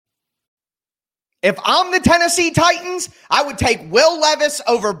If I'm the Tennessee Titans, I would take Will Levis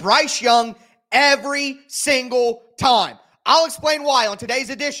over Bryce Young every single time. I'll explain why on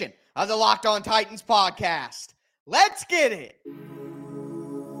today's edition of the Locked On Titans podcast. Let's get it.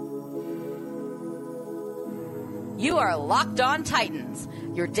 You are Locked On Titans,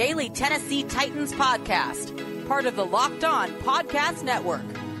 your daily Tennessee Titans podcast, part of the Locked On Podcast Network,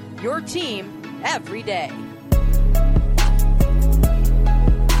 your team every day.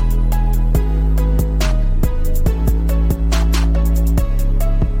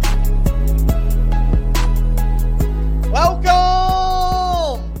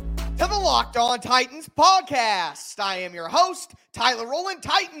 Welcome to the Locked On Titans podcast. I am your host, Tyler Rowland.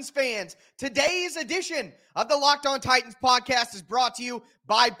 Titans fans, today's edition of the Locked On Titans podcast is brought to you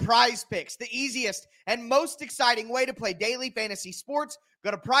by Prize Picks, the easiest and most exciting way to play daily fantasy sports.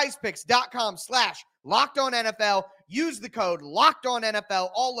 Go to prizepicks.com/LockedOnNFL. Use the code LockedOnNFL,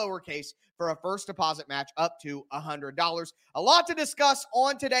 all lowercase, for a first deposit match up to $100. A lot to discuss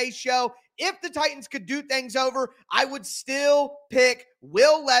on today's show. If the Titans could do things over, I would still pick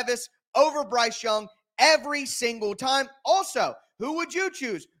Will Levis over Bryce Young every single time. Also, who would you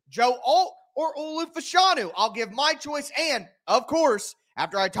choose, Joe Alt or Fashanu? I'll give my choice. And, of course,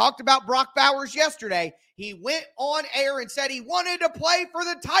 after I talked about Brock Bowers yesterday, he went on air and said he wanted to play for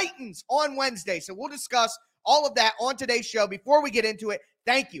the Titans on Wednesday. So we'll discuss all of that on today's show. Before we get into it,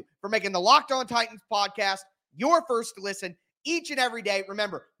 thank you for making the Locked On Titans podcast your first to listen each and every day.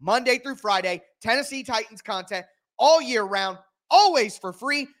 Remember, Monday through Friday, Tennessee Titans content all year round, always for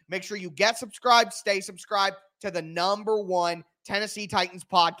free. Make sure you get subscribed, stay subscribed to the number one Tennessee Titans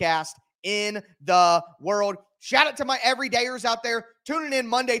podcast in the world. Shout out to my everydayers out there tuning in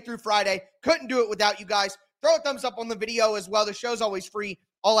Monday through Friday. Couldn't do it without you guys. Throw a thumbs up on the video as well. The show's always free.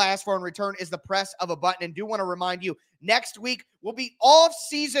 All I ask for in return is the press of a button. And do want to remind you, next week will be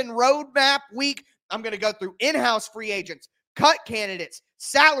off-season roadmap week. I'm going to go through in-house free agents, cut candidates,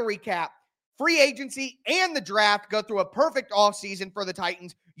 salary cap, free agency, and the draft. Go through a perfect offseason for the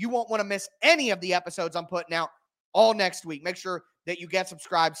Titans. You won't want to miss any of the episodes I'm putting out all next week. Make sure that you get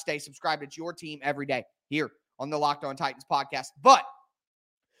subscribed, stay subscribed. It's your team every day here on the Locked On Titans podcast. But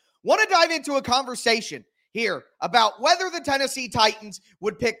want to dive into a conversation here about whether the Tennessee Titans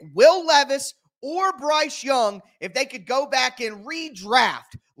would pick Will Levis or Bryce Young if they could go back and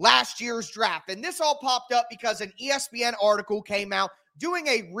redraft last year's draft. And this all popped up because an ESPN article came out doing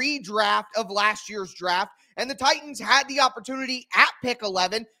a redraft of last year's draft, and the Titans had the opportunity at pick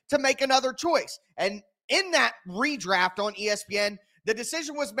 11 to make another choice. And in that redraft on ESPN, the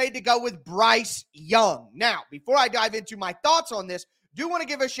decision was made to go with Bryce Young. Now, before I dive into my thoughts on this, do want to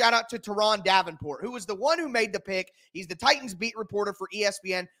give a shout out to Teron Davenport, who was the one who made the pick. He's the Titans beat reporter for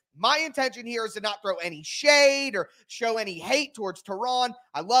ESPN. My intention here is to not throw any shade or show any hate towards Teron.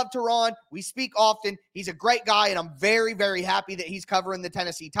 I love Teron. We speak often. He's a great guy, and I'm very, very happy that he's covering the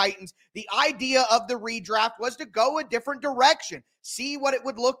Tennessee Titans. The idea of the redraft was to go a different direction, see what it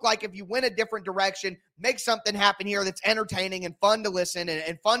would look like if you went a different direction, make something happen here that's entertaining and fun to listen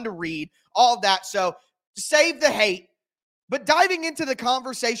and fun to read, all of that. So save the hate. But diving into the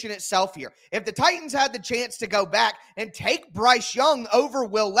conversation itself here, if the Titans had the chance to go back and take Bryce Young over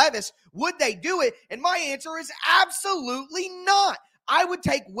Will Levis, would they do it? And my answer is absolutely not. I would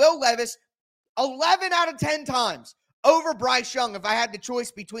take Will Levis 11 out of 10 times over Bryce Young if I had the choice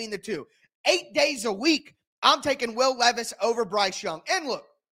between the two. 8 days a week, I'm taking Will Levis over Bryce Young. And look,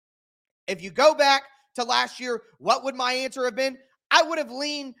 if you go back to last year, what would my answer have been? I would have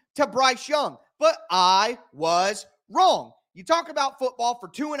leaned to Bryce Young, but I was wrong. You talk about football for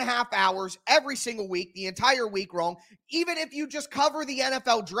 2.5 hours every single week, the entire week wrong. Even if you just cover the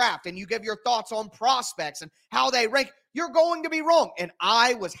NFL draft and you give your thoughts on prospects and how they rank, you're going to be wrong. And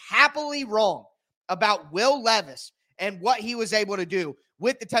I was happily wrong about Will Levis and what he was able to do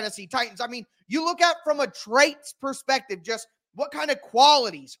with the Tennessee Titans. I mean, you look at from a traits perspective, just what kind of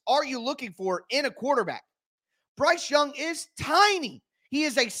qualities are you looking for in a quarterback? Bryce Young is tiny. He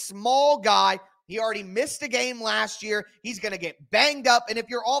is a small guy. He already missed a game last year. He's going to get banged up. And if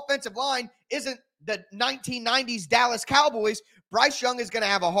your offensive line isn't the 1990s Dallas Cowboys, Bryce Young is going to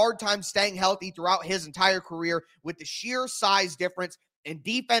have a hard time staying healthy throughout his entire career with the sheer size difference in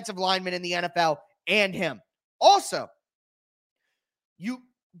defensive linemen in the NFL and him. Also, you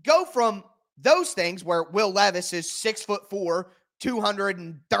go from those things where Will Levis is 6'4",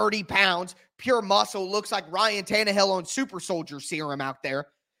 230 pounds, pure muscle, looks like Ryan Tannehill on Super Soldier Serum out there.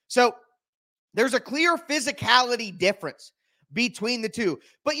 So there's a clear physicality difference between the two.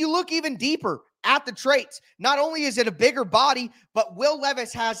 But you look even deeper at the traits. Not only is it a bigger body, but Will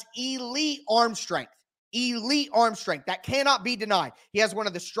Levis has elite arm strength. elite arm strength. That cannot be denied. He has one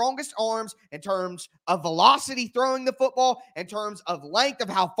of the strongest arms in terms of velocity throwing the football, in terms of length of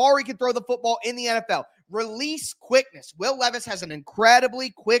how far he can throw the football in the NFL. Release quickness. Will Levis has an incredibly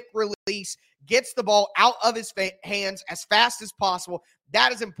quick release, gets the ball out of his hands as fast as possible.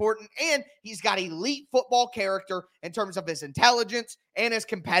 That is important. And he's got elite football character in terms of his intelligence and his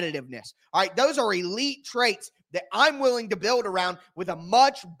competitiveness. All right, those are elite traits that I'm willing to build around with a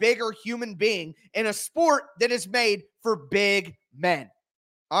much bigger human being in a sport that is made for big men.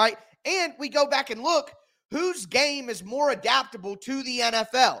 All right, and we go back and look, whose game is more adaptable to the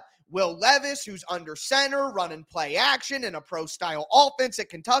NFL? Will Levis, who's under center, running play action in a pro-style offense at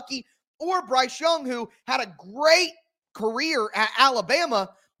Kentucky, or Bryce Young, who had a great career at Alabama,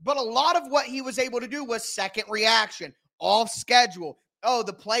 but a lot of what he was able to do was second reaction, off schedule. Oh,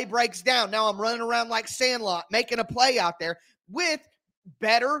 the play breaks down. Now I'm running around like Sandlot, making a play out there with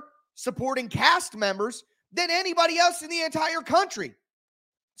better supporting cast members than anybody else in the entire country.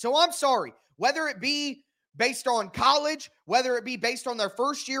 So I'm sorry, whether it be based on college, whether it be based on their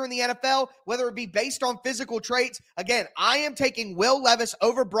first year in the NFL, whether it be based on physical traits, again, I am taking Will Levis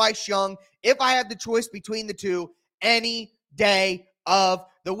over Bryce Young if I had the choice between the two any day of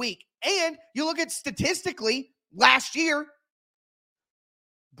the week. And you look at statistically last year,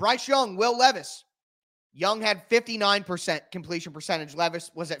 Bryce Young, Will Levis. Young had 59% completion percentage.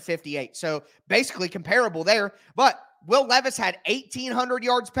 Levis was at 58. So basically comparable there. But Will Levis had 1,800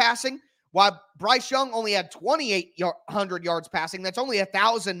 yards passing, while Bryce Young only had 2,800 yards passing. That's only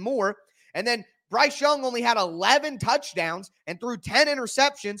 1,000 more. And then Bryce Young only had 11 touchdowns and threw 10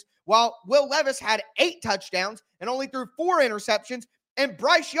 interceptions, while Will Levis had 8 touchdowns and only threw 4 interceptions. And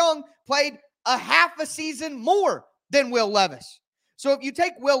Bryce Young played a half a season more than Will Levis. So if you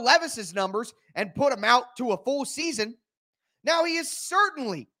take Will Levis's numbers and put them out to a full season, now he is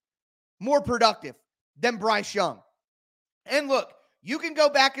certainly more productive than Bryce Young. And look, you can go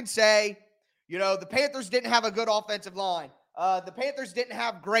back and say, the Panthers didn't have a good offensive line. The Panthers didn't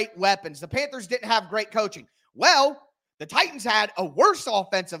have great weapons. The Panthers didn't have great coaching. Well, the Titans had a worse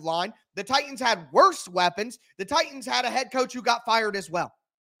offensive line. The Titans had worse weapons. The Titans had a head coach who got fired as well,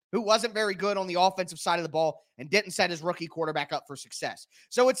 who wasn't very good on the offensive side of the ball and didn't set his rookie quarterback up for success.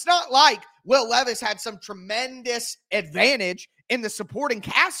 So it's not like Will Levis had some tremendous advantage in the supporting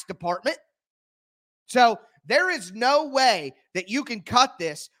cast department. So there is no way that you can cut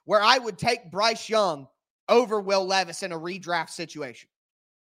this where I would take Bryce Young over Will Levis in a redraft situation.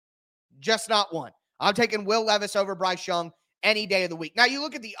 Just not one. I'm taking Will Levis over Bryce Young any day of the week. Now, you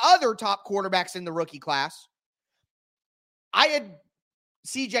look at the other top quarterbacks in the rookie class. I had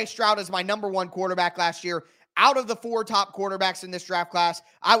C.J. Stroud as my number one quarterback last year. Out of the 4 top quarterbacks in this draft class,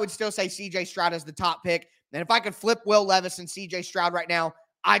 I would still say C.J. Stroud is the top pick. And if I could flip Will Levis and C.J. Stroud right now,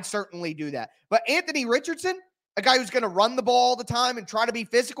 I'd certainly do that. But Anthony Richardson, a guy who's going to run the ball all the time and try to be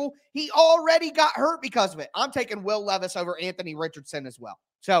physical, he already got hurt because of it. I'm taking Will Levis over Anthony Richardson as well.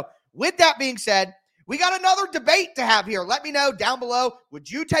 So with that being said, we got another debate to have here. Let me know down below. Would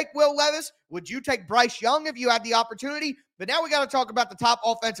you take Will Levis? Would you take Bryce Young if you had the opportunity? But now we got to talk about the top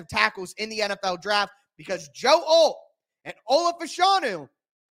offensive tackles in the NFL draft, because Joe Alt and Ola Fashanu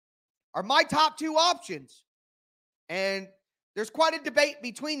are my top 2 options. And there's quite a debate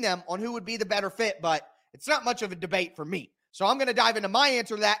between them on who would be the better fit, but it's not much of a debate for me. So I'm going to dive into my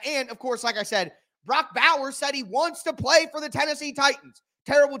answer to that. And, of course, like I said, Brock Bowers said he wants to play for the Tennessee Titans.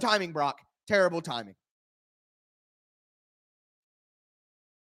 Terrible timing, Brock. Terrible timing.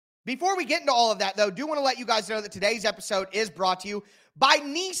 Before we get into all of that, though, do want to let you guys know that today's episode is brought to you by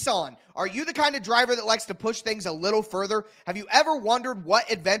Nissan. Are you the kind of driver that likes to push things a little further? Have you ever wondered what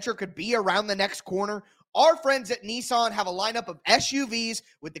adventure could be around the next corner? Our friends at Nissan have a lineup of SUVs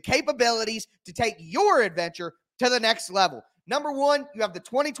with the capabilities to take your adventure to the next level. Number 1, you have the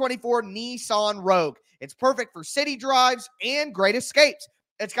 2024 Nissan Rogue. It's perfect for city drives and great escapes.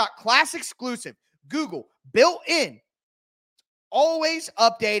 It's got class exclusive Google built in. Always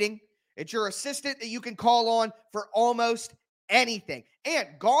updating. It's your assistant that you can call on for almost anything. And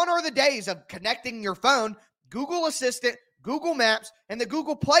gone are the days of connecting your phone. Google Assistant, Google Maps, and the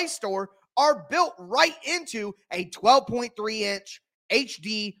Google Play Store are built right into a 12.3-inch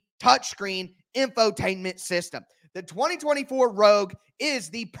HD touchscreen infotainment system. The 2024 Rogue is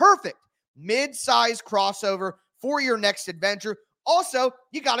the perfect mid-size crossover for your next adventure. Also,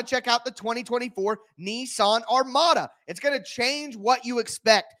 you got to check out the 2024 Nissan Armada. It's going to change what you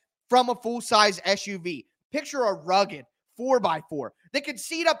expect from a full-size SUV. Picture a rugged 4x4 that can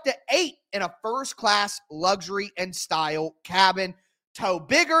seat up to 8 in a first-class luxury and style cabin. Toe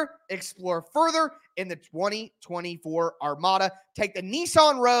bigger, explore further in the 2024 Armada. Take the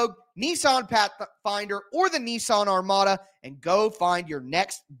Nissan Rogue, Nissan Pathfinder, or the Nissan Armada and go find your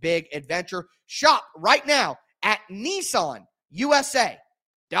next big adventure. Shop right now at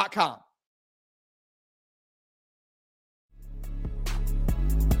nissanusa.com.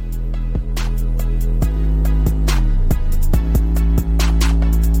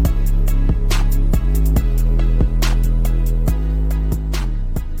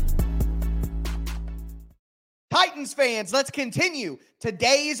 Titans fans, let's continue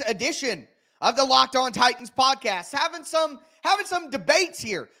today's edition of the Locked On Titans podcast. Having some debates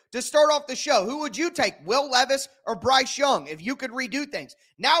here to start off the show. Who would you take, Will Levis or Bryce Young, if you could redo things?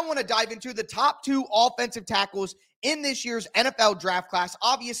 Now I want to dive into the top 2 offensive tackles in this year's NFL draft class.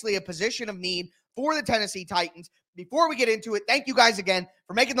 Obviously a position of need for the Tennessee Titans. Before we get into it, thank you guys again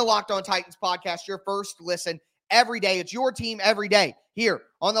for making the Locked On Titans podcast your first listen every day. It's your team every day here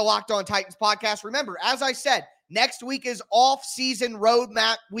on the Locked On Titans podcast. Remember, as I said, next week is off-season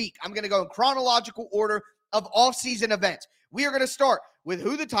roadmap week. I'm going to go in chronological order of off-season events. We are going to start with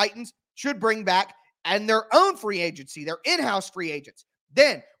who the Titans should bring back and their own free agency, their in-house free agents.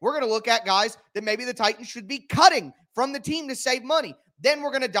 Then we're going to look at guys that maybe the Titans should be cutting from the team to save money. Then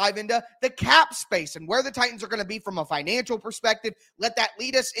we're going to dive into the cap space and where the Titans are going to be from a financial perspective. Let that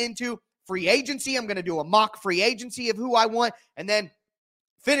lead us into free agency. I'm going to do a mock free agency of who I want, and then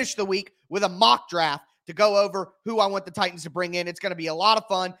finish the week with a mock draft to go over who I want the Titans to bring in. It's going to be a lot of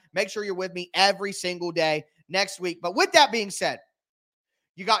fun. Make sure you're with me every single day next week. But with that being said,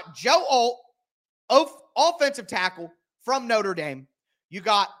 you got Joe Alt, offensive tackle from Notre Dame. You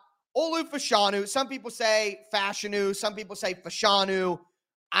got Olu Fashanu. Some people say Fashanu. Some people say Fashanu.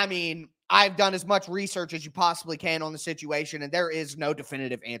 I mean, I've done as much research as you possibly can on the situation, and there is no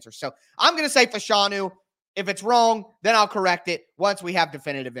definitive answer. So I'm going to say Fashanu. If it's wrong, then I'll correct it once we have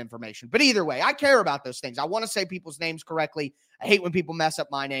definitive information. But either way, I care about those things. I want to say people's names correctly. I hate when people mess up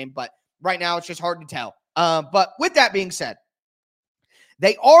my name, but right now it's just hard to tell. But with that being said,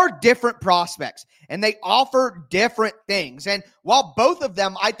 they are different prospects, and they offer different things. And while both of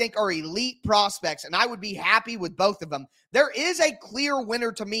them, I think, are elite prospects, and I would be happy with both of them, there is a clear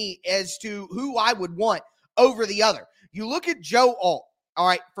winner to me as to who I would want over the other. You look at Joe Alt. All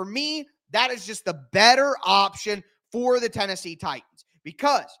right, for me, that is just the better option for the Tennessee Titans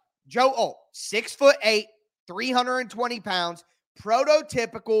because Joe Alt, 6'8", 320 pounds,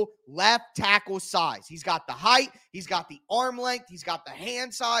 prototypical left tackle size. He's got the height, he's got the arm length, he's got the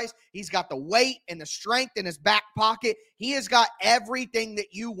hand size, he's got the weight and the strength in his back pocket. He has got everything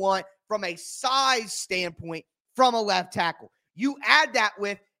that you want from a size standpoint from a left tackle. You add that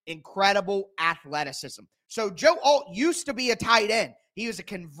with incredible athleticism. So Joe Alt used to be a tight end. He was a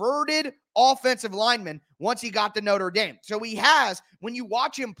converted offensive lineman once he got to Notre Dame. So he has, when you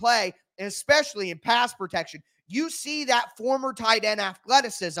watch him play, and especially in pass protection, you see that former tight end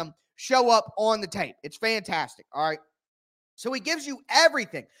athleticism show up on the tape. It's fantastic, all right? So he gives you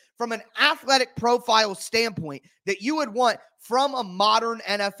everything from an athletic profile standpoint that you would want from a modern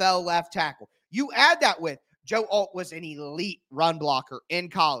NFL left tackle. You add that with Joe Alt was an elite run blocker in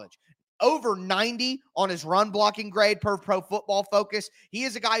college. Over 90 on his run blocking grade per Pro Football Focus. He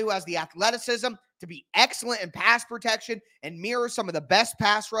is a guy who has the athleticism to be excellent in pass protection and mirror some of the best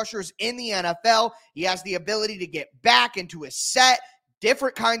pass rushers in the NFL. He has the ability to get back into his set,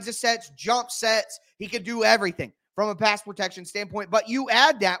 different kinds of sets, jump sets. He can do everything from a pass protection standpoint, but you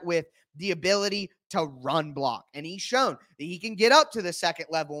add that with the ability to run block. And he's shown that he can get up to the second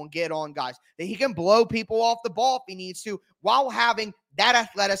level and get on guys, that he can blow people off the ball if he needs to while having that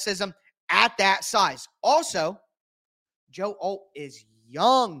athleticism at that size. Also, Joe Alt is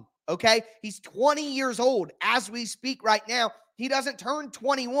young, okay? He's 20 years old as we speak right now. He doesn't turn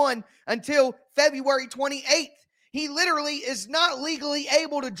 21 until February 28th. He literally is not legally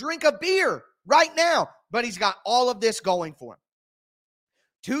able to drink a beer right now, but he's got all of this going for him.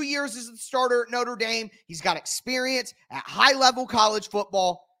 2 years as a starter at Notre Dame. He's got experience at high-level college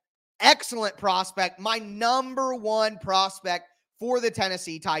football. Excellent prospect. My number one prospect for the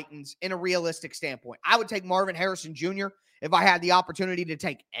Tennessee Titans in a realistic standpoint. I would take Marvin Harrison Jr. if I had the opportunity to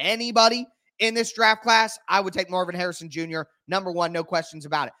take anybody in this draft class. I would take Marvin Harrison Jr. Number one, no questions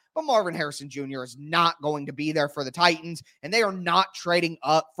about it. But Marvin Harrison Jr. is not going to be there for the Titans, and they are not trading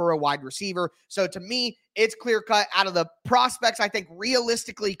up for a wide receiver. So to me, it's clear-cut. Out of the prospects I think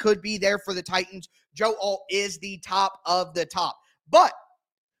realistically could be there for the Titans, Joe Alt is the top of the top. But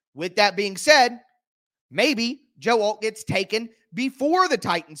with that being said, maybe Joe Alt gets taken before the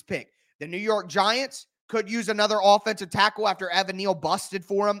Titans pick. The New York Giants could use another offensive tackle after Evan Neal busted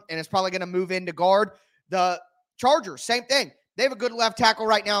for him and is probably going to move into guard. The Chargers, same thing. they have a good left tackle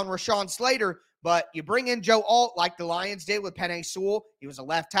right now in Rashawn Slater, but you bring in Joe Alt like the Lions did with Penei Sewell. He was a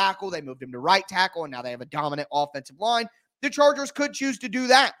left tackle. They moved him to right tackle, and now they have a dominant offensive line. The Chargers could choose to do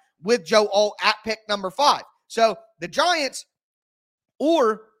that with Joe Alt at pick number 5. So the Giants,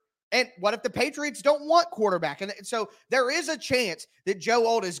 and what if the Patriots don't want quarterback? And so there is a chance that Joe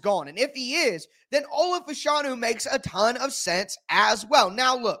Alt is gone. And if he is, then Ola Fashanu makes a ton of sense as well.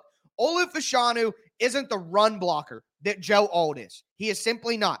 Now look, Ola Fashanu isn't the run blocker that Joe Alt is. He is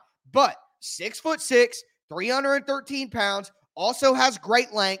simply not. But 6'6", 313 pounds, also has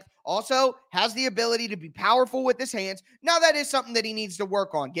great length, also has the ability to be powerful with his hands. Now, that is something that he needs to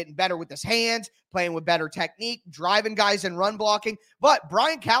work on, getting better with his hands, playing with better technique, driving guys and run blocking. But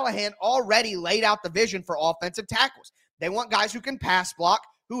Brian Callahan already laid out the vision for offensive tackles. They want guys who can pass block,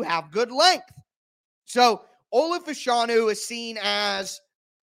 who have good length. So Ola Fashanu is seen as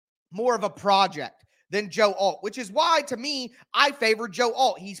more of a project than Joe Alt, which is why, to me, I favor Joe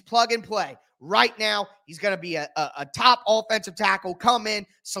Alt. He's plug and play. Right now, he's going to be a top offensive tackle, come in,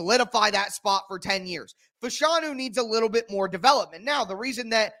 solidify that spot for 10 years. Fashanu needs a little bit more development. Now, the reason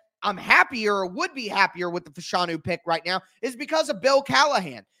that I'm happier or would be happier with the Fashanu pick right now is because of Bill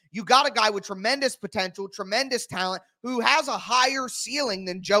Callahan. You got a guy with tremendous potential, tremendous talent, who has a higher ceiling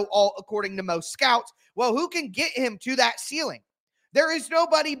than Joe Alt, according to most scouts. Well, who can get him to that ceiling? There is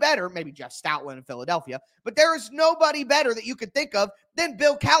nobody better, maybe Jeff Stoutland in Philadelphia, but there is nobody better that you could think of than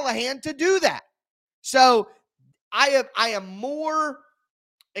Bill Callahan to do that. So I am more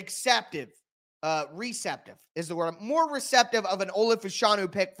receptive is the word. I'm more receptive of an Ola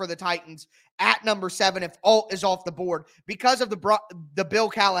Fashanu pick for the Titans at number 7 if Alt is off the board because of the Bill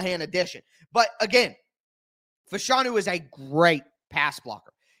Callahan addition. But again, Fashanu is a great pass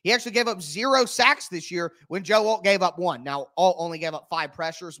blocker. He actually gave up 0 sacks this year when Joe Alt gave up 1. Now, Alt only gave up 5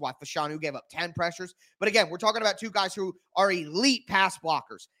 pressures, while Fashanu gave up 10 pressures. But again, we're talking about two guys who are elite pass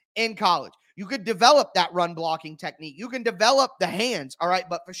blockers in college. You could develop that run blocking technique. You can develop the hands, all right?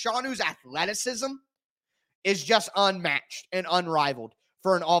 But Fashanu's athleticism is just unmatched and unrivaled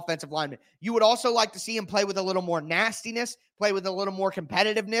for an offensive lineman. You would also like to see him play with a little more nastiness, play with a little more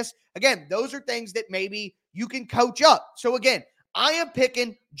competitiveness. Again, those are things that maybe you can coach up. So again, I am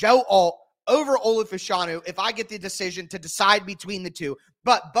picking Joe Alt over Ola Fashanu if I get the decision to decide between the two.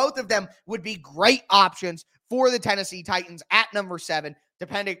 But both of them would be great options for the Tennessee Titans at number 7,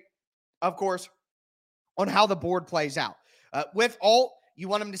 depending, of course, on how the board plays out. With Alt, you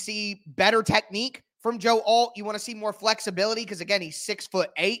want him to see better technique from Joe Alt. You want to see more flexibility because, again, he's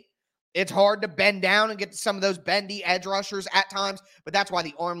 6'8". It's hard to bend down and get to some of those bendy edge rushers at times, but that's why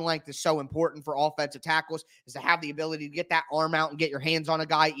the arm length is so important for offensive tackles, is to have the ability to get that arm out and get your hands on a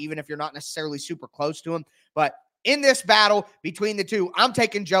guy, even if you're not necessarily super close to him. But in this battle between the two, I'm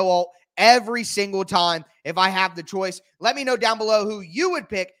taking Joe Alt every single time if I have the choice. Let me know down below who you would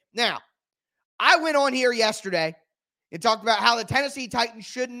pick. Now, I went on here yesterday and talked about how the Tennessee Titans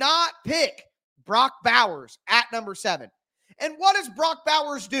should not pick Brock Bowers at number 7. And what does Brock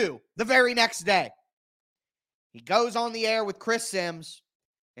Bowers do the very next day? He goes on the air with Chris Sims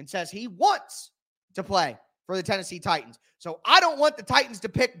and says he wants to play for the Tennessee Titans. So I don't want the Titans to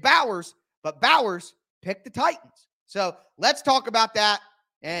pick Bowers, but Bowers picked the Titans. So let's talk about that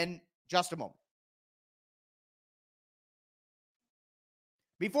in just a moment.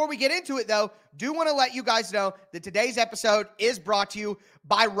 Before we get into it, though, do want to let you guys know that today's episode is brought to you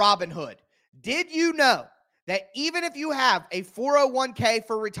by Robinhood. Did you know that even if you have a 401k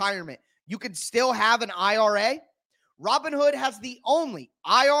for retirement, you can still have an IRA? Robinhood has the only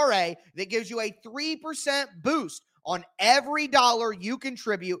IRA that gives you a 3% boost on every dollar you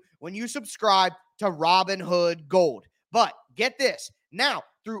contribute when you subscribe to Robinhood Gold. But get this, now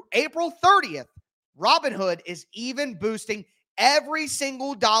through April 30th, Robinhood is even boosting every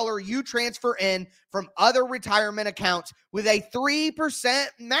single dollar you transfer in from other retirement accounts with a 3%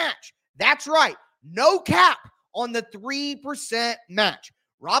 match. That's right. No cap on the 3% match.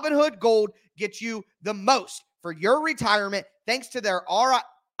 Robinhood Gold gets you the most for your retirement thanks to their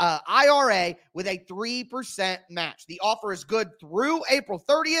IRA with a 3% match. The offer is good through April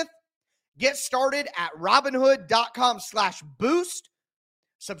 30th. Get started at Robinhood.com/boost.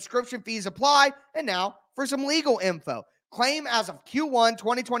 Subscription fees apply. And now for some legal info. Claim as of Q1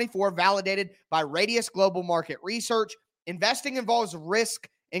 2024 validated by Radius Global Market Research. Investing involves risk,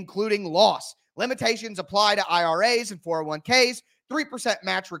 including loss. Limitations apply to IRAs and 401ks. 3%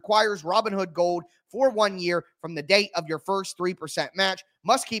 match requires Robinhood Gold for 1 year from the date of your first 3% match.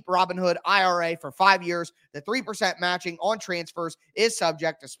 Must keep Robinhood IRA for 5 years. The 3% matching on transfers is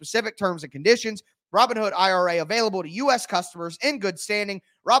subject to specific terms and conditions. Robinhood IRA available to U.S. customers in good standing.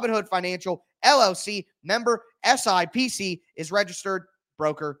 Robinhood Financial, LLC, member SIPC, is registered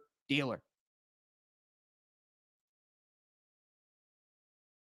broker-dealer.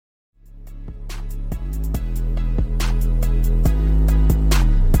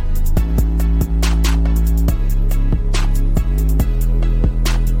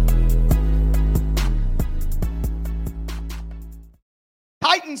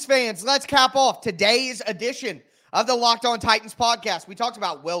 Titans fans, let's cap off today's edition of the Locked On Titans podcast. We talked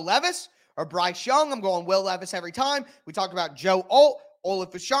about Will Levis or Bryce Young. I'm going Will Levis every time. We talked about Joe Alt,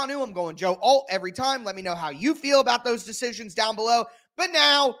 Fashanu. I'm going Joe Alt every time. Let me know how you feel about those decisions down below. But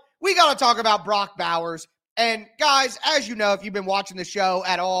now we got to talk about Brock Bowers. And guys, as you know, if you've been watching the show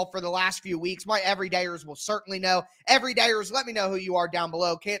at all for the last few weeks, my everydayers will certainly know. Everydayers, let me know who you are down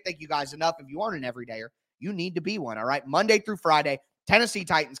below. Can't thank you guys enough. If you aren't an everydayer, you need to be one, all right? Monday through Friday, Tennessee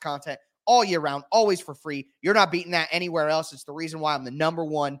Titans content all year round, always for free. You're not beating that anywhere else. It's the reason why I'm the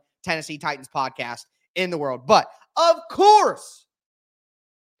 #1 Tennessee Titans podcast in the world. But, of course,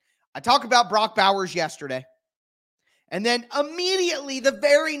 I talked about Brock Bowers yesterday. And then immediately the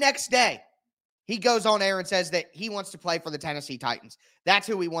very next day, he goes on air and says that he wants to play for the Tennessee Titans. That's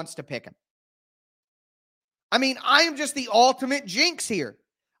who he wants to pick him. I mean, I am just the ultimate jinx here.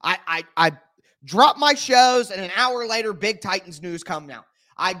 I drop my shows, and an hour later, big Titans news come out.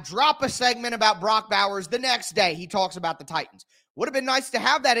 I drop a segment about Brock Bowers. The next day, he talks about the Titans. Would have been nice to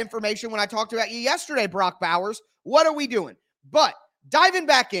have that information when I talked about you yesterday, Brock Bowers. What are we doing? But diving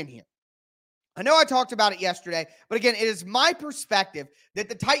back in here, I know I talked about it yesterday, but again, it is my perspective that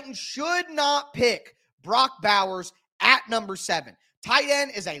the Titans should not pick Brock Bowers at number 7. Tight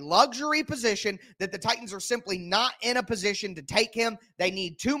end is a luxury position that the Titans are simply not in a position to take him. They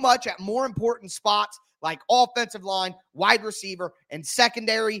need too much at more important spots like offensive line, wide receiver, and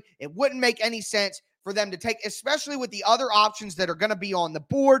secondary. It wouldn't make any sense for them to take, especially with the other options that are going to be on the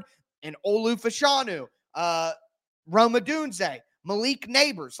board, and Fashanu, Roma Dunze, Malik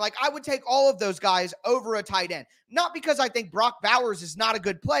Neighbors. Like, I would take all of those guys over a tight end. Not because I think Brock Bowers is not a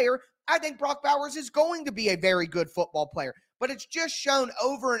good player. I think Brock Bowers is going to be a very good football player. But it's just shown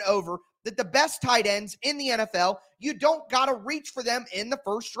over and over that the best tight ends in the NFL, you don't got to reach for them in the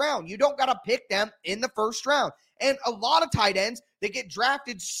first round. You don't got to pick them in the first round. And a lot of tight ends that get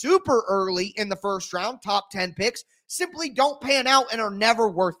drafted super early in the first round, top 10 picks, simply don't pan out and are never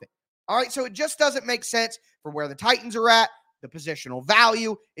worth it. All right, so it just doesn't make sense for where the Titans are at, the positional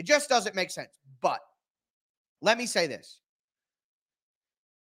value. It just doesn't make sense. But let me say this.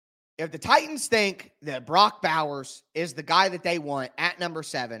 If the Titans think that Brock Bowers is the guy that they want at number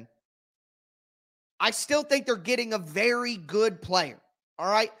 7, I still think they're getting a very good player. All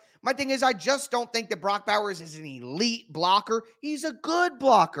right? My thing is, I just don't think that Brock Bowers is an elite blocker. He's a good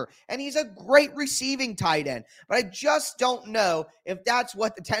blocker, and he's a great receiving tight end. But I just don't know if that's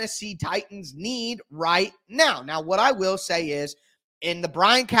what the Tennessee Titans need right now. Now, what I will say is, in the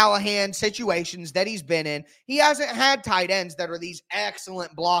Brian Callahan situations that he's been in, he hasn't had tight ends that are these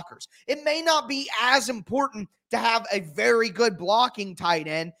excellent blockers. It may not be as important to have a very good blocking tight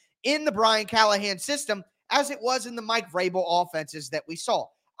end in the Brian Callahan system as it was in the Mike Vrabel offenses that we saw.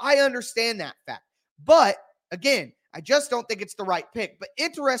 I understand that fact. But, again, I just don't think it's the right pick. But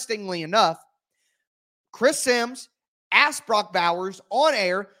interestingly enough, Chris Sims asked Brock Bowers on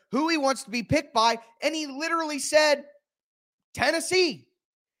air who he wants to be picked by, and he literally said, Tennessee.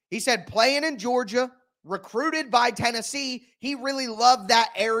 He said playing in Georgia, recruited by Tennessee, he really loved that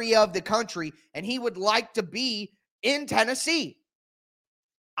area of the country, and he would like to be in Tennessee.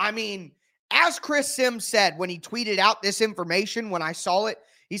 I mean, as Chris Sims said when he tweeted out this information, when I saw it,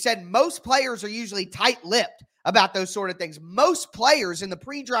 he said most players are usually tight-lipped about those sort of things. Most players in the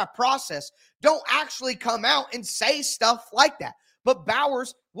pre-draft process don't actually come out and say stuff like that. But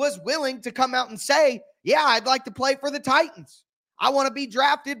Bowers was willing to come out and say, yeah, I'd like to play for the Titans. I want to be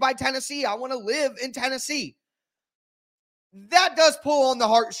drafted by Tennessee. I want to live in Tennessee. That does pull on the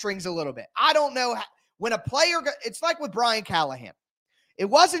heartstrings a little bit. I don't know how, when a player, it's like with Brian Callahan. It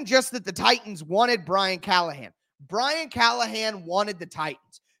wasn't just that the Titans wanted Brian Callahan. Brian Callahan wanted the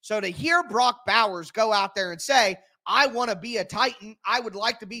Titans. So to hear Brock Bowers go out there and say, I want to be a Titan, I would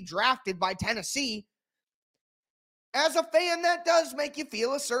like to be drafted by Tennessee, as a fan, that does make you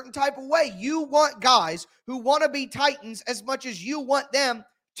feel a certain type of way. You want guys who want to be Titans as much as you want them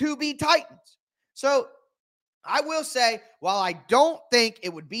to be Titans. So I will say, while I don't think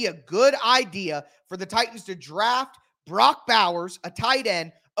it would be a good idea for the Titans to draft Brock Bowers, a tight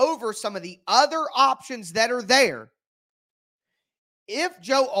end, over some of the other options that are there, if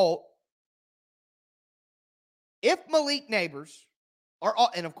Joe Alt, if Malik Neighbors,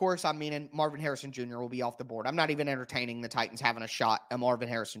 And of course, I'm meaning Marvin Harrison Jr. will be off the board. I'm not even entertaining the Titans having a shot at Marvin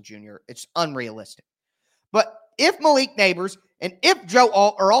Harrison Jr. It's unrealistic. But if Malik Neighbors and if Joe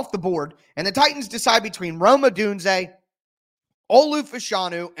Alt are off the board and the Titans decide between Rome Odunze, Olu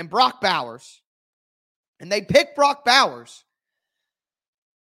Fashanu, and Brock Bowers, and they pick Brock Bowers,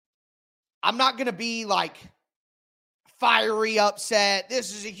 I'm not going to be like fiery upset.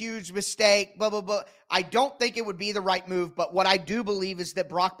 This is a huge mistake, blah, blah, blah. I don't think it would be the right move, but what I do believe is that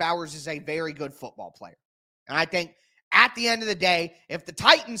Brock Bowers is a very good football player. And I think at the end of the day, if the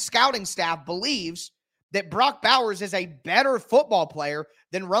Titans scouting staff believes that Brock Bowers is a better football player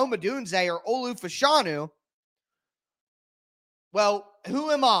than Rome Odunze or Olu Fashanu, well,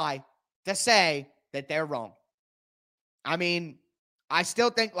 who am I to say that they're wrong? I mean, I still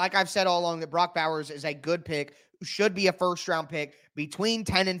think, like I've said all along, that Brock Bowers is a good pick, who should be a first-round pick between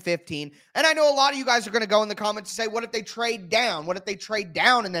 10 and 15. And I know a lot of you guys are going to go in the comments and say, what if they trade down? What if they trade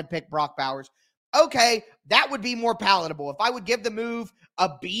down and then pick Brock Bowers? Okay, that would be more palatable. If I would give the move a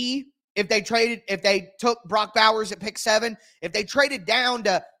B, if they took Brock Bowers at pick 7, if they traded down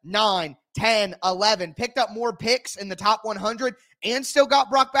to 9, 10, 11, picked up more picks in the top 100 and still got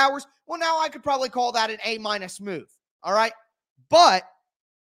Brock Bowers, well, now I could probably call that an A- move. All right. But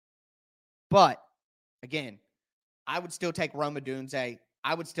again, I would still take Rome Odunze.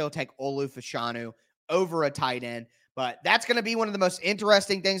 I would still take Olu Fashanu over a tight end. But that's going to be one of the most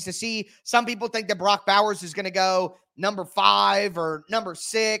interesting things to see. Some people think that Brock Bowers is going to go number 5 or number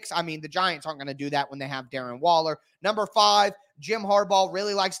 6. I mean, the Giants aren't going to do that when they have Darren Waller. Number 5, Jim Harbaugh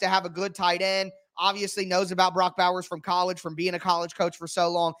really likes to have a good tight end. Obviously knows about Brock Bowers from college, from being a college coach for so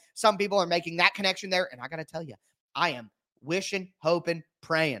long. Some people are making that connection there. And I got to tell you, I am wishing, hoping,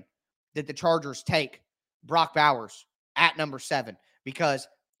 praying that the Chargers take Brock Bowers at number 7. Because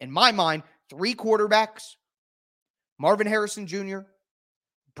in my mind, 3 quarterbacks, Marvin Harrison Jr.,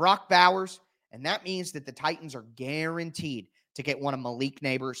 Brock Bowers, and that means that the Titans are guaranteed to get one of Malik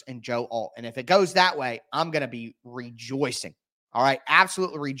Neighbors and Joe Alt. And if it goes that way, I'm going to be rejoicing. All right,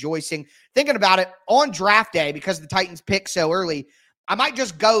 absolutely rejoicing. Thinking about it, on draft day, because the Titans pick so early, I might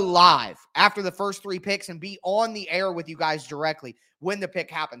just go live after the first 3 picks and be on the air with you guys directly when the pick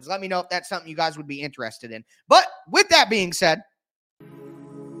happens. Let me know if that's something you guys would be interested in. But with that being said,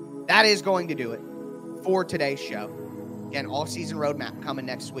 that is going to do it for today's show. Again, all-season roadmap coming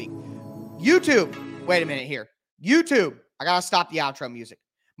next week. YouTube, wait a minute here. YouTube, I got to stop the outro music.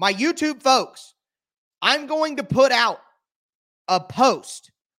 My YouTube folks, I'm going to put out a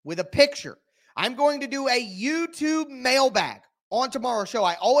post with a picture. I'm going to do a YouTube mailbag on tomorrow's show.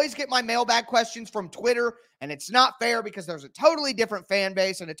 I always get my mailbag questions from Twitter, and it's not fair because there's a totally different fan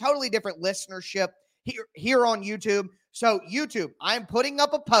base and a totally different listenership here on YouTube. So YouTube, I'm putting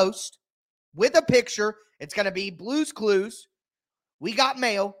up a post with a picture. It's going to be Blue's Clues. We got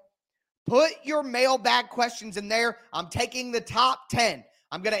mail. Put your mailbag questions in there. I'm taking the top 10.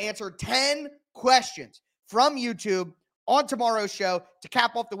 I'm going to answer 10 questions from YouTube on tomorrow's show to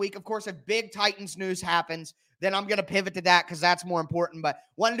cap off the week. Of course, if big Titans news happens, then I'm going to pivot to that because that's more important. But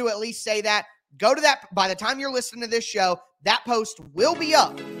wanted to at least say that. Go to that. By the time you're listening to this show, that post will be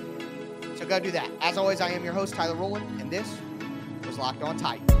up. So go do that. As always, I am your host, Tyler Rowland, and this was Locked On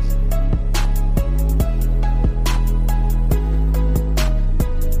Titans.